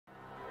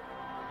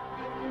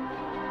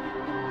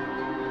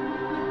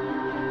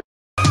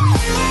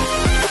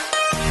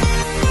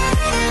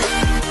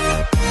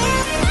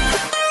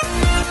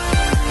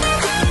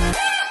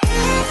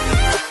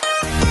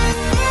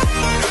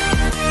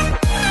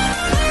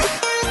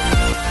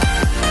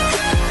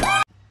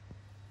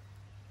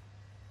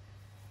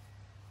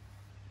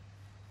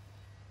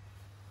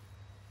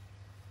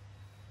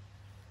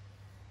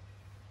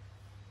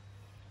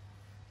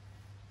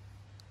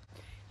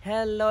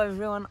Hello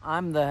everyone,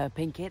 I'm the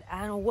Pink Kid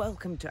and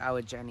welcome to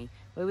our journey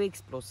where we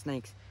explore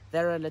snakes,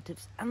 their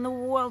relatives and the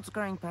world's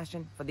growing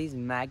passion for these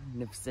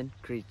magnificent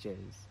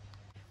creatures.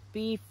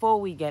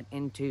 Before we get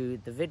into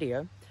the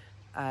video,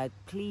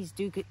 please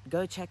do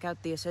go check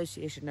out the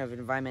Association of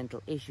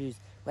Environmental Issues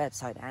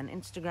website and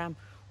Instagram.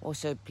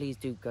 Also, please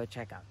do go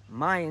check out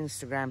my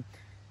Instagram.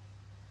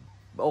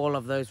 All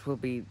of those will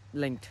be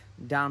linked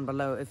down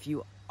below if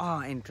you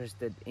are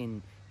interested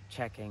in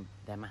checking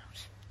them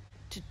out.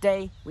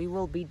 Today, we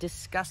will be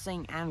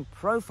discussing and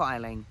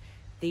profiling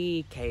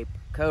the Cape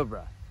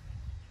Cobra.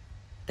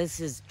 This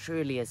is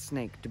truly a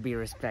snake to be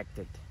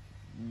respected.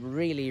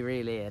 Really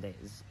it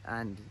is.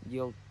 And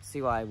you'll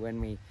see why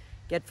when we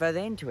get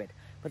further into it.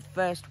 But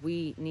first,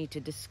 we need to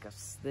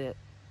discuss the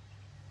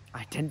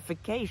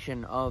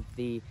identification of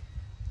the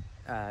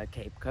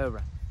Cape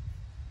Cobra.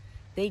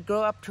 They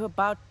grow up to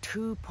about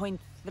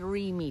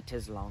 2.3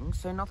 meters long,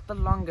 so not the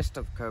longest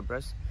of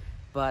cobras,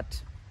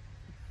 but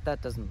that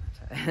doesn't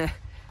matter.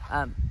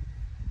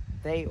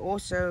 They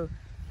also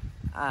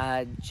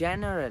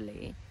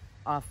generally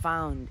are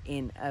found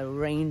in a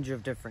range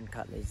of different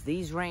colors.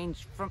 These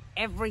range from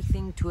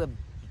everything to a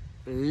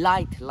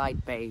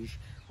light beige,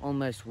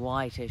 almost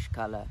whitish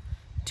color,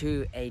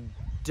 to a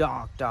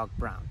dark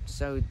brown.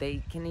 So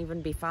they can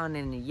even be found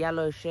in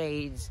yellow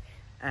shades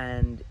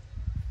and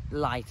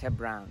lighter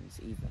browns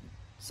even.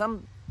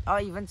 Some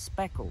are even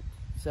speckled,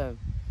 so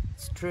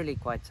it's truly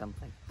quite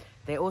something.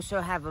 They also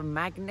have a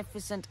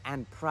magnificent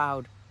and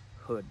proud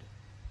hood.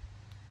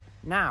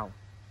 Now,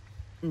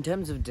 in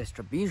terms of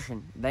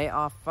distribution, they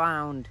are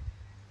found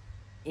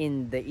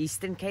in the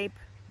Eastern Cape,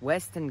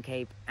 Western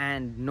Cape,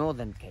 and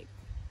Northern Cape.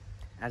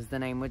 As the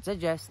name would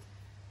suggest,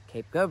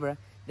 Cape Cobra,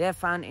 they're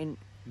found in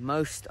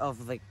most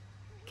of the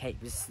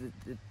capes,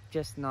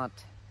 just not,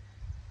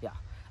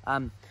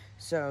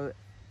 so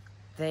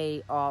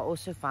they are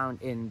also found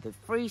in the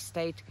Free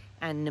State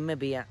and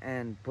Namibia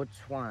and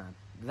Botswana.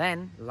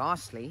 Then,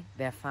 lastly,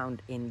 they're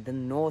found in the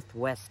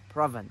Northwest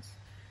Province.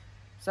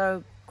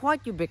 So,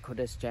 quite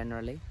ubiquitous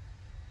generally,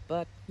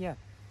 but yeah.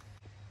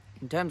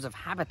 In terms of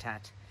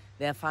habitat,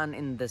 they're found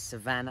in the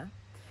savanna,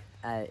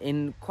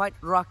 in quite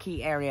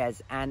rocky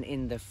areas, and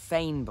in the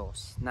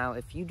fynbos. Now,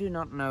 if you do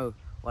not know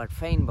what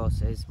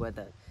fynbos is,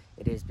 whether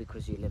it is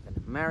because you live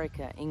in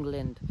America,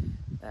 England,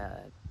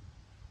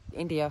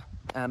 India,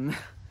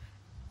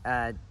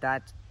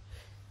 that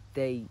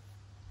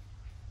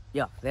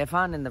they're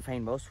found in the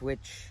fynbos,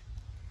 which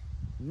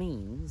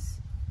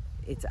means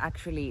it's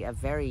actually a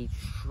very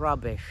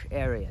shrubbish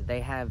area.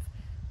 They have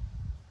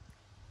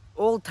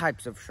all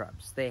types of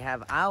shrubs. They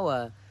have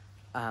our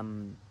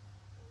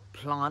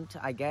plant,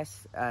 I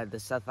guess, the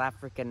South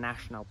African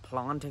national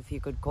plant, if you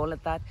could call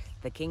it that,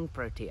 the king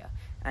protea,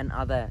 and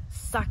other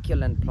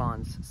succulent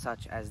plants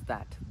such as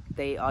that.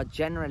 They are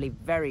generally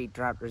very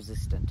drought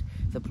resistant,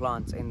 the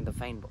plants in the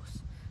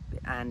fynbos,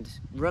 and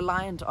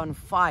reliant on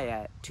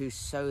fire to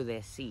sow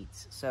their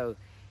seeds. So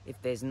if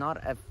there's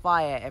not a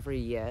fire every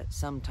year,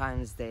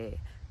 sometimes there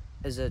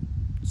is a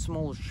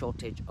small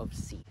shortage of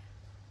seed.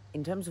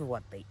 In terms of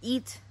what they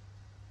eat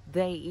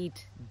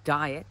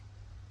diets.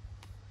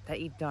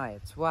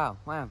 Wow,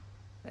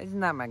 isn't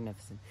that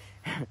magnificent?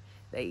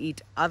 They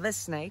eat other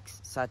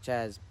snakes, such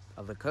as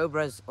other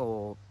cobras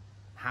or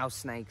house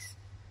snakes,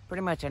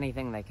 pretty much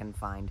anything they can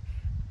find.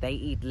 They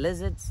eat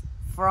lizards,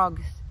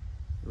 frogs,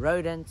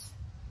 rodents,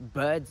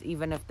 birds,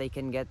 even if they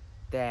can get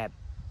their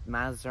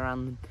mouths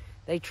around them.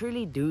 They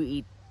truly do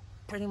eat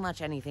pretty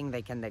much anything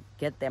they can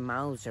get their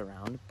mouths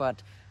around,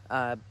 but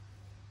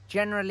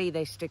generally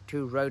they stick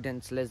to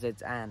rodents,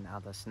 lizards, and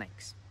other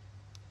snakes.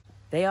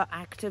 They are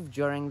active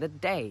during the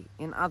day.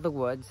 In other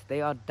words,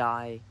 they are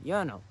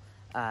diurnal.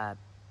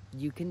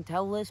 You can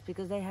tell this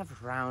because they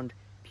have round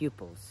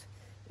pupils.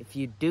 If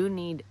you do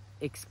need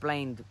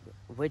explained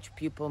which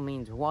pupil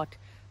means what,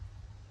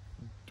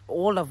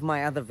 all of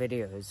my other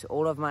videos,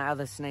 all of my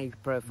other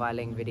snake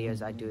profiling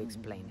videos, I do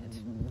explain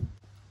it.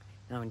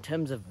 Now, in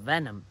terms of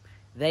venom,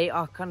 they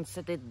are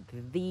considered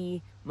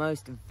the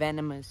most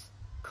venomous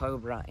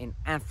cobra in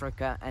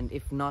Africa, and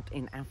if not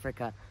in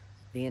Africa,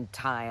 the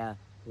entire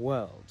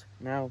world.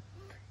 Now,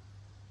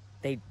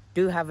 they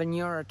do have a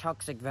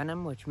neurotoxic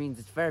venom, which means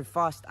it's very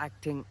fast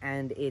acting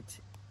and it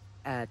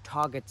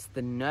targets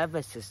the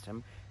nervous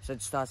system, so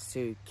it starts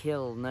to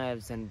kill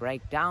nerves and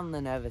break down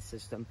the nervous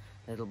system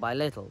little by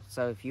little.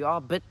 So if you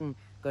are bitten,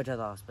 go to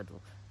the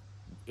hospital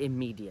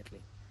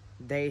immediately.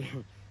 They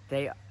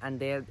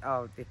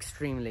are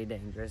extremely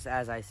dangerous.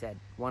 As I said,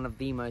 one of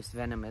the most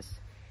venomous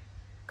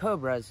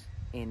cobras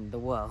in the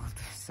world.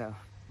 So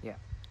yeah,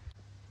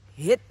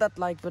 hit that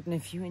like button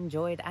if you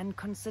enjoyed, and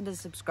consider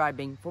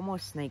subscribing for more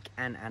snake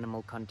and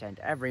animal content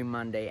every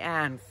Monday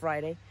and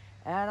Friday,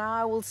 and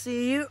I will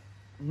see you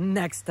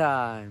next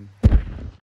time.